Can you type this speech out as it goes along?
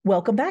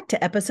Welcome back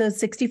to episode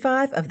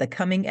 65 of the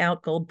Coming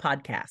Out Gold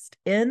podcast.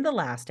 In the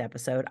last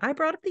episode, I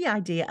brought up the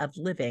idea of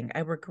living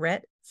a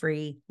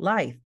regret-free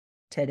life.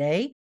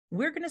 Today,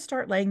 we're going to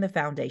start laying the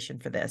foundation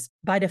for this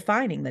by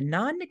defining the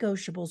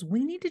non-negotiables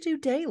we need to do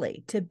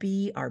daily to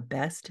be our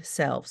best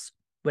selves.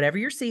 Whatever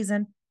your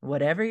season,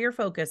 whatever your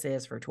focus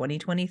is for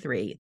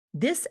 2023,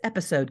 this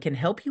episode can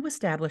help you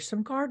establish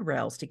some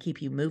guardrails to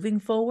keep you moving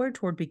forward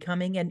toward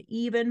becoming an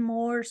even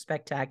more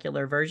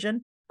spectacular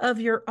version of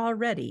your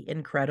already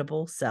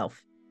incredible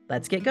self.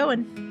 Let's get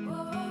going.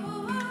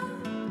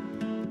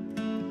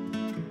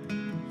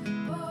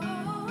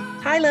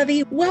 Hi,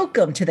 Lovey.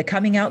 Welcome to the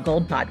Coming Out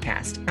Gold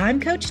podcast. I'm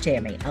Coach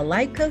Tammy, a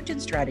life coach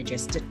and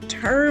strategist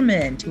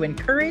determined to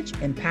encourage,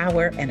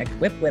 empower, and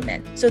equip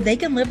women so they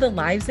can live the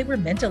lives they were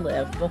meant to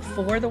live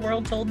before the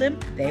world told them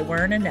they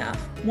weren't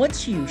enough.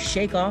 Once you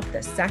shake off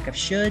the sack of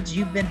shoulds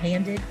you've been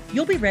handed,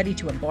 you'll be ready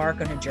to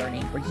embark on a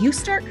journey where you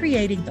start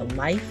creating the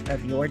life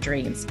of your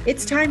dreams.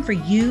 It's time for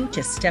you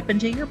to step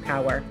into your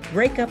power,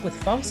 break up with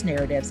false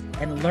narratives,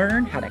 and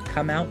learn how to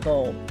come out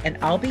gold. And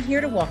I'll be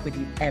here to walk with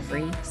you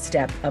every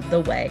step of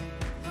the way.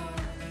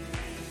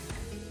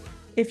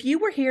 If you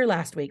were here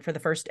last week for the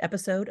first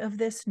episode of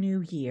this new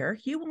year,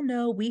 you will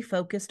know we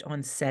focused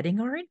on setting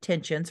our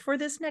intentions for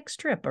this next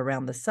trip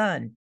around the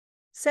sun.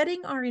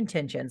 Setting our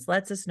intentions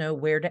lets us know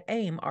where to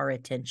aim our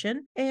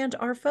attention and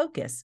our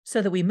focus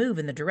so that we move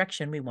in the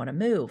direction we want to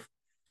move.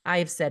 I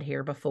have said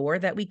here before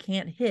that we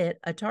can't hit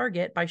a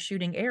target by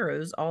shooting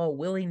arrows all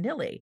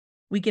willy-nilly.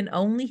 We can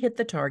only hit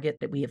the target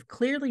that we have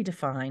clearly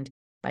defined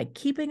by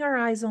keeping our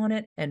eyes on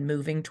it and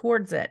moving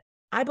towards it.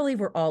 I believe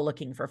we're all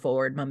looking for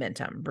forward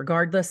momentum,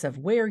 regardless of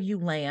where you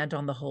land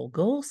on the whole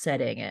goal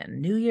setting and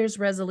New Year's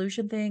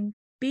resolution thing.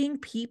 Being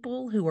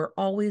people who are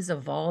always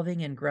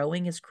evolving and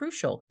growing is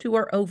crucial to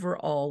our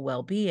overall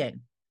well-being.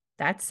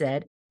 That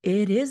said,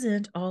 it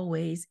isn't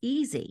always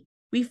easy.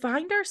 We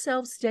find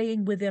ourselves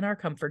staying within our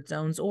comfort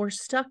zones or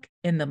stuck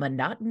in the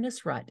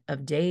monotonous rut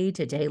of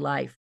day-to-day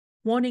life,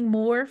 wanting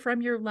more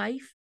from your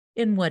life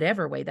in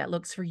whatever way that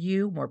looks for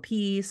you, more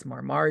peace,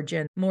 more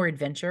margin, more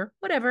adventure,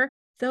 whatever.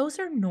 Those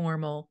are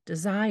normal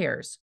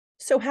desires.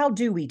 So how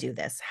do we do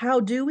this? How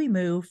do we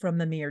move from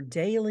the mere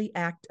daily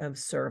act of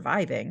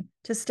surviving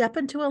to step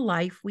into a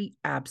life we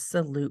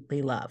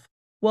absolutely love?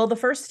 Well, the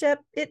first step,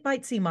 it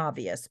might seem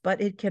obvious,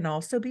 but it can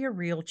also be a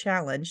real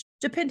challenge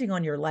depending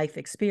on your life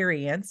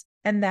experience,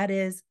 and that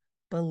is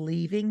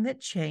believing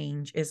that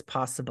change is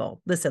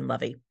possible. Listen,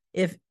 Lovey,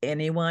 if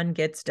anyone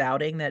gets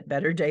doubting that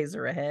better days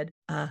are ahead,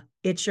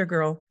 it's your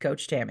girl,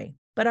 Coach Tammy.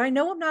 But I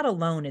know I'm not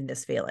alone in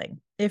this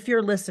feeling. If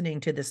you're listening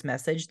to this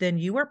message, then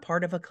you are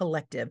part of a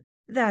collective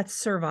that's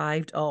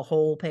survived a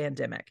whole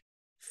pandemic.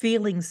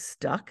 Feeling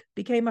stuck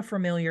became a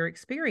familiar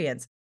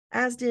experience,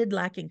 as did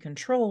lacking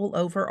control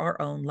over our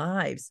own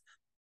lives.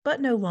 But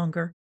no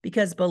longer,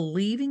 because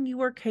believing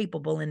you are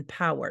capable and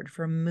empowered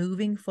for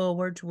moving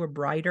forward to a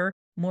brighter,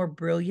 more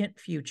brilliant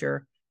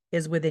future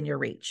is within your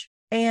reach.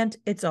 And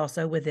it's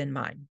also within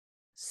mine.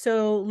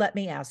 So let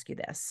me ask you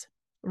this.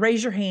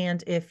 Raise your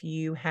hand if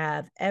you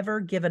have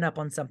ever given up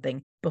on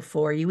something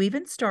before you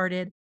even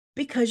started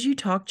because you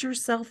talked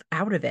yourself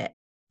out of it.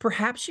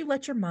 Perhaps you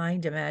let your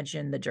mind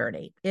imagine the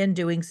journey. In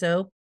doing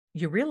so,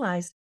 you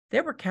realized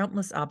there were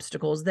countless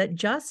obstacles that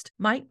just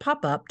might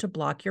pop up to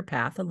block your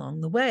path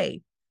along the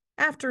way.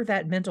 After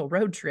that mental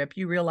road trip,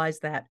 you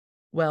realized that,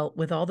 well,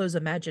 with all those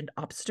imagined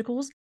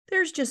obstacles,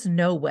 there's just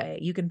no way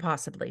you can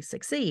possibly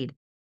succeed.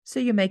 So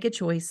you make a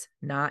choice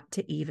not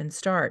to even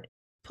start.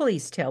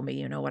 Please tell me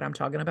you know what I'm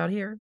talking about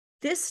here.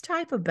 This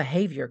type of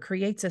behavior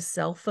creates a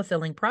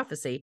self-fulfilling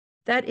prophecy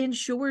that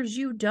ensures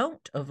you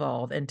don't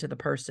evolve into the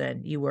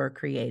person you were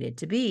created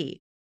to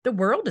be. The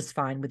world is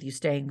fine with you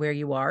staying where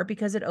you are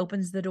because it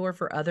opens the door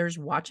for others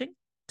watching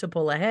to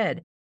pull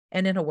ahead.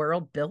 And in a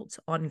world built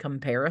on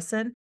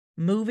comparison,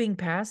 moving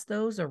past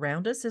those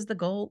around us is the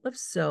goal of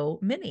so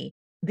many.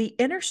 The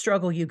inner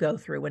struggle you go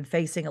through when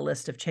facing a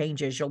list of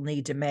changes you'll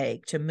need to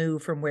make to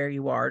move from where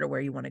you are to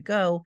where you want to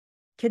go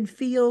can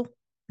feel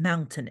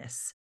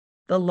mountainous.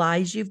 The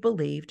lies you've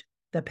believed,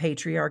 the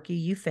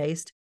patriarchy you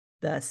faced,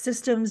 the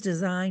systems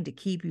designed to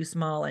keep you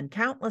small, and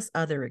countless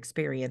other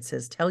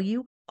experiences tell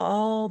you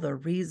all the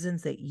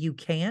reasons that you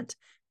can't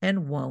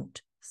and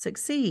won't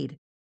succeed.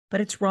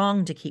 But it's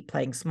wrong to keep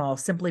playing small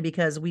simply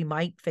because we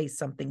might face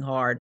something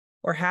hard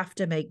or have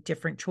to make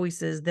different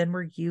choices than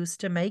we're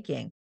used to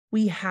making.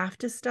 We have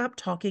to stop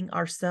talking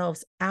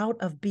ourselves out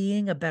of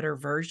being a better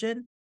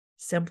version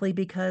simply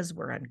because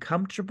we're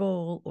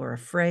uncomfortable or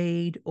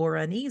afraid or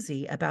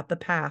uneasy about the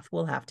path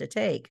we'll have to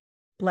take.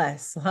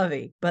 Bless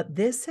Lovey. But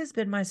this has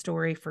been my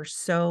story for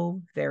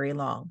so very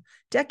long.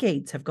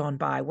 Decades have gone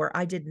by where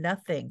I did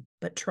nothing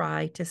but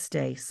try to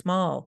stay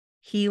small.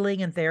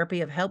 Healing and therapy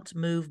have helped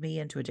move me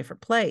into a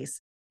different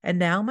place. And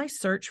now my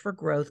search for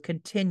growth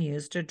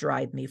continues to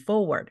drive me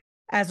forward.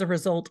 As a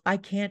result, I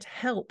can't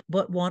help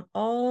but want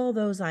all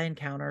those I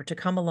encounter to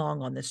come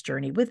along on this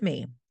journey with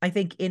me. I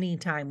think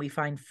anytime we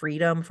find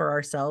freedom for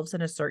ourselves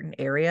in a certain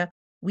area,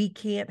 we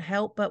can't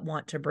help but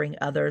want to bring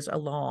others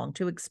along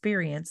to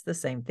experience the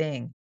same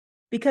thing.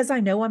 Because I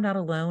know I'm not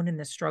alone in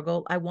this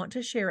struggle, I want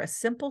to share a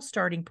simple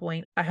starting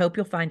point I hope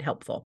you'll find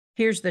helpful.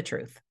 Here's the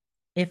truth.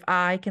 If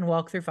I can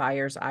walk through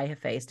fires I have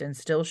faced and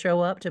still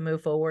show up to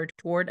move forward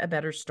toward a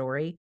better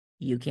story,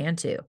 you can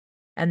too.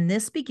 And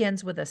this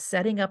begins with us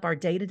setting up our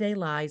day to day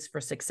lives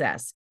for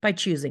success by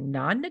choosing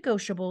non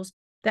negotiables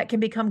that can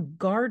become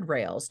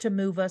guardrails to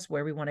move us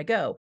where we want to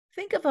go.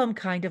 Think of them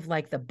kind of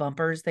like the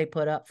bumpers they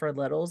put up for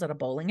littles at a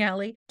bowling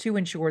alley to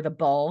ensure the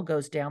ball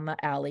goes down the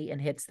alley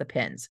and hits the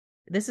pins.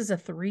 This is a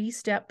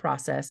 3-step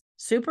process,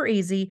 super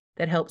easy,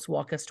 that helps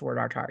walk us toward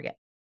our target.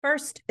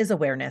 First is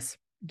awareness.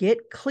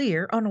 Get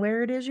clear on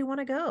where it is you want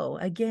to go.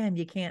 Again,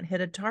 you can't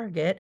hit a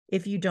target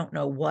if you don't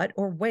know what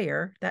or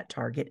where that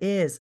target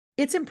is.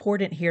 It's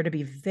important here to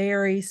be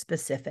very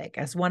specific.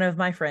 As one of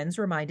my friends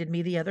reminded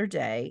me the other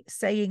day,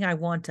 saying I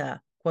want a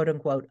quote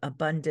unquote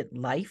abundant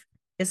life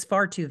is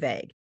far too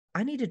vague.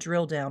 I need to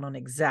drill down on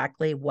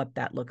exactly what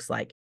that looks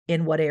like.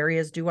 In what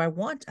areas do I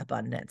want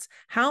abundance?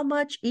 How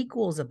much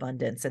equals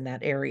abundance in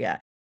that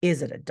area?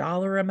 Is it a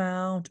dollar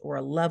amount or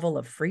a level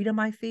of freedom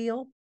I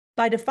feel?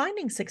 By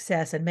defining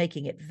success and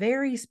making it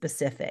very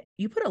specific,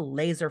 you put a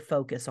laser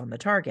focus on the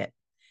target.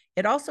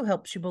 It also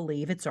helps you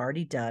believe it's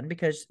already done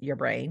because your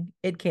brain,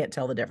 it can't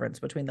tell the difference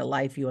between the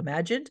life you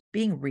imagined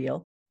being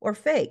real or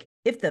fake.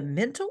 If the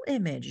mental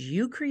image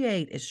you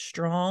create is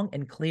strong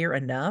and clear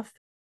enough,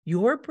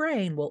 your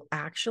brain will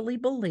actually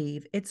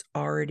believe it's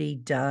already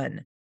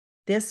done.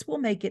 This will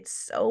make it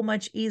so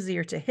much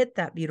easier to hit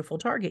that beautiful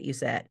target you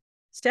set.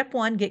 Step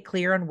 1, get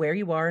clear on where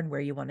you are and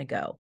where you want to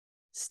go.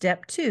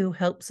 Step 2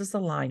 helps us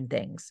align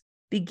things.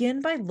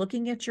 Begin by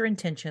looking at your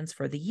intentions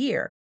for the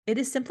year. It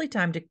is simply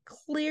time to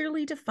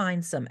clearly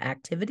define some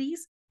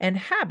activities and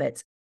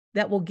habits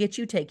that will get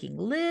you taking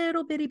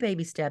little bitty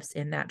baby steps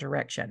in that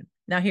direction.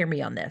 Now, hear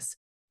me on this.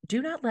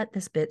 Do not let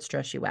this bit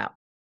stress you out.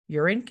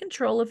 You're in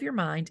control of your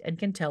mind and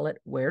can tell it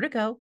where to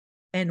go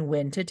and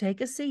when to take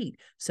a seat.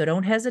 So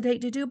don't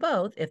hesitate to do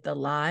both if the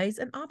lies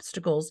and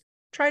obstacles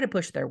try to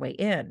push their way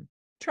in.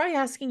 Try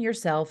asking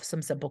yourself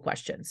some simple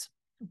questions.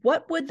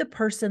 What would the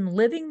person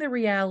living the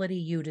reality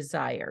you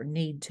desire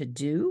need to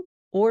do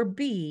or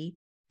be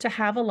to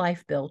have a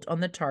life built on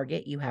the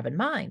target you have in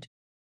mind?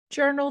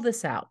 Journal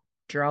this out,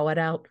 draw it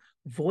out,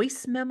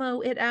 voice memo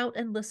it out,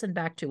 and listen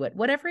back to it,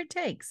 whatever it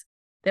takes,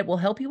 that will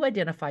help you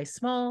identify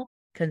small,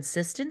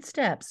 consistent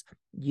steps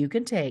you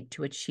can take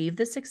to achieve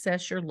the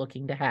success you're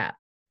looking to have.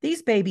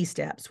 These baby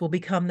steps will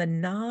become the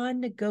non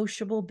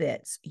negotiable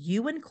bits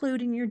you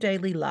include in your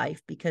daily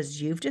life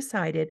because you've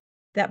decided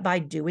that by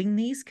doing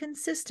these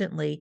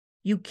consistently,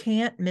 you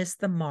can't miss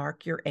the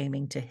mark you're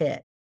aiming to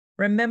hit.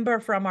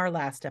 Remember from our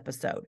last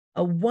episode,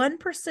 a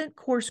 1%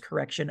 course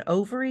correction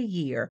over a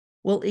year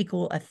will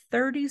equal a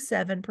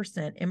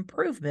 37%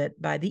 improvement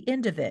by the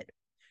end of it.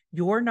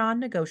 Your non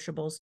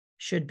negotiables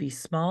should be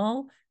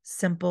small,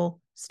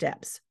 simple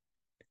steps.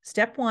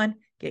 Step 1,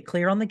 get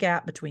clear on the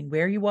gap between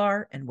where you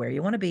are and where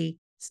you want to be.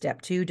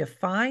 Step 2,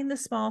 define the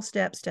small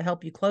steps to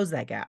help you close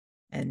that gap.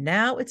 And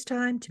now it's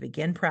time to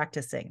begin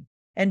practicing.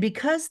 And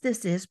because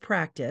this is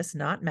practice,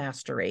 not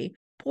mastery,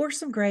 pour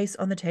some grace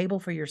on the table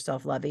for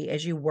yourself, lovey,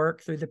 as you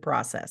work through the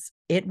process.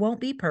 It won't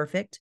be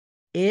perfect.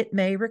 It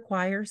may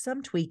require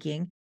some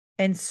tweaking,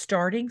 and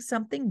starting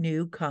something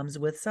new comes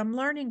with some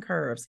learning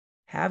curves.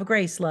 Have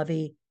grace,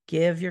 lovey.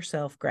 Give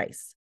yourself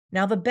grace.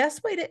 Now, the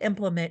best way to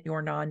implement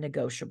your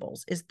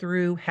non-negotiables is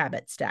through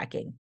habit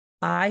stacking.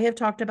 I have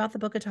talked about the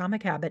book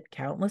Atomic Habit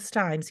countless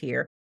times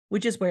here,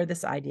 which is where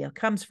this idea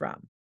comes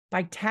from.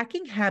 By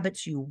tacking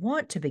habits you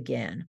want to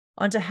begin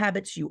onto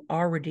habits you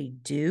already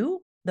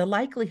do, the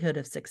likelihood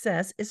of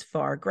success is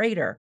far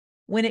greater.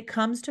 When it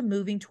comes to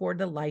moving toward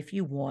the life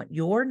you want,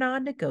 your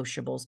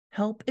non-negotiables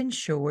help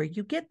ensure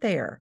you get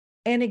there.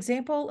 An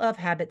example of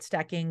habit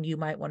stacking you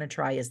might want to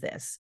try is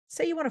this.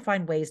 Say you want to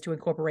find ways to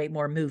incorporate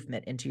more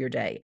movement into your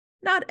day.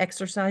 Not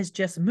exercise,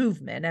 just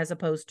movement, as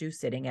opposed to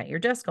sitting at your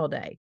desk all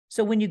day.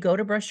 So when you go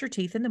to brush your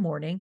teeth in the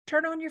morning,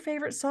 turn on your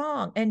favorite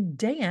song and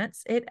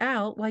dance it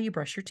out while you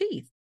brush your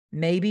teeth.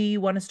 Maybe you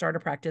want to start a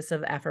practice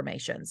of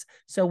affirmations.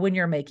 So when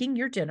you're making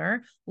your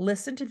dinner,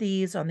 listen to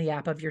these on the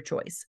app of your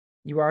choice.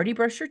 You already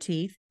brush your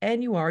teeth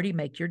and you already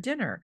make your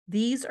dinner.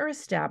 These are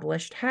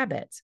established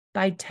habits.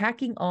 By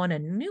tacking on a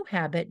new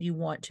habit you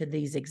want to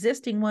these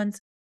existing ones,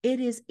 it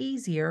is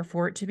easier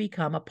for it to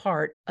become a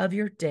part of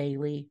your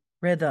daily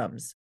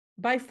rhythms.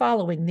 By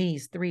following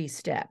these 3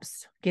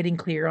 steps, getting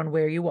clear on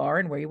where you are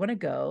and where you want to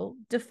go,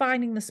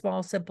 defining the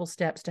small, simple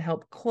steps to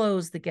help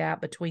close the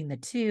gap between the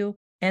two,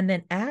 and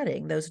then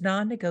adding those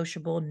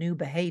non-negotiable new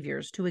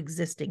behaviors to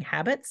existing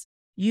habits,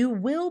 you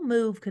will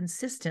move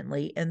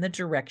consistently in the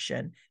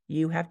direction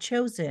you have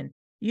chosen.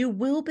 You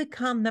will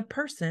become the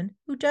person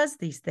who does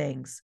these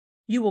things.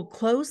 You will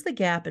close the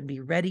gap and be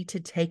ready to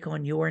take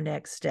on your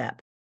next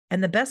step.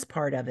 And the best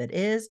part of it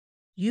is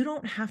you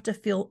don't have to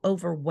feel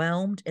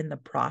overwhelmed in the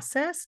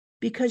process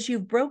because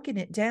you've broken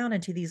it down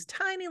into these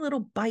tiny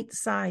little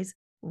bite-sized,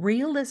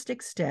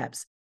 realistic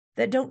steps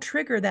that don't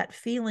trigger that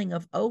feeling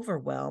of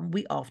overwhelm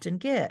we often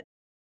get.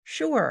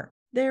 Sure,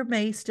 There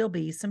may still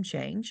be some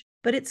change,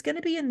 but it's going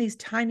to be in these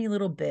tiny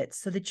little bits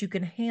so that you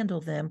can handle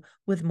them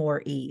with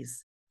more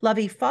ease.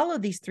 Lovey, follow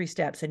these 3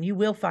 steps and you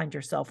will find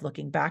yourself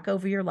looking back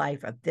over your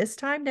life at this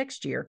time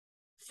next year,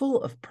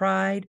 full of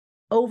pride,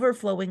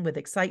 overflowing with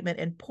excitement,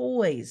 and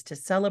poised to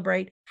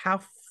celebrate how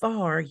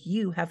far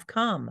you have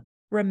come.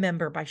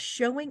 Remember, by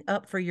showing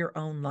up for your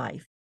own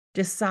life,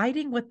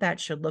 deciding what that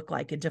should look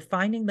like, and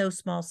defining those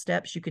small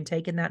steps you can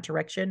take in that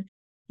direction,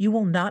 you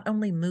will not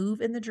only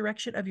move in the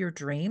direction of your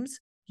dreams,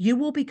 you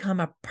will become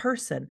a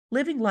person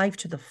living life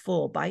to the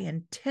full by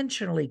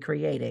intentionally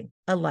creating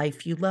a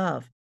life you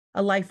love,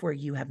 a life where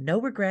you have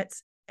no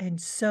regrets and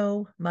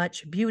so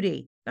much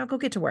beauty. Now go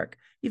get to work.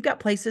 You've got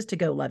places to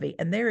go, Lovey,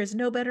 and there is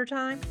no better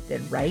time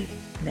than right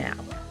now.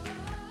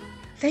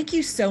 Thank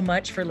you so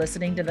much for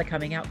listening to the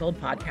Coming Out Gold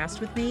podcast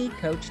with me,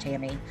 Coach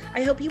Tammy.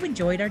 I hope you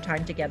enjoyed our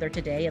time together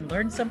today and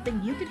learned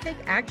something you can take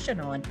action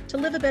on to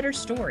live a better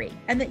story,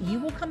 and that you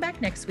will come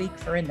back next week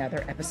for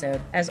another episode.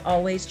 As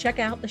always, check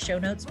out the show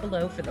notes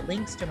below for the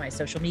links to my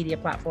social media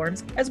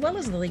platforms, as well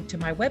as the link to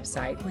my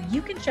website where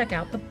you can check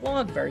out the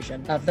blog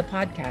version of the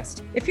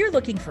podcast. If you're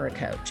looking for a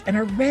coach and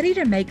are ready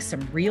to make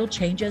some real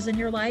changes in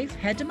your life,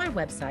 head to my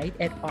website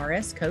at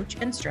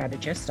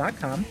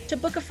rscoachandstrategist.com to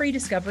book a free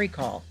discovery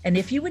call. And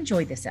if you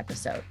enjoyed this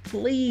episode,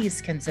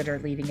 please consider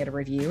leaving it a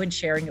review and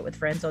sharing it with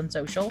friends on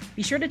social.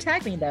 Be sure to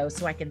tag me though,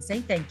 so I can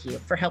say thank you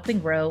for helping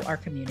grow our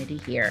community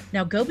here.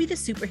 Now go be the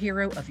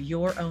superhero of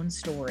your own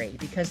story,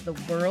 because the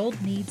world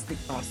needs the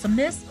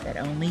awesomeness that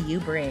only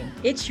you bring.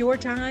 It's your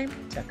time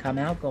to come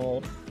out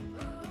gold.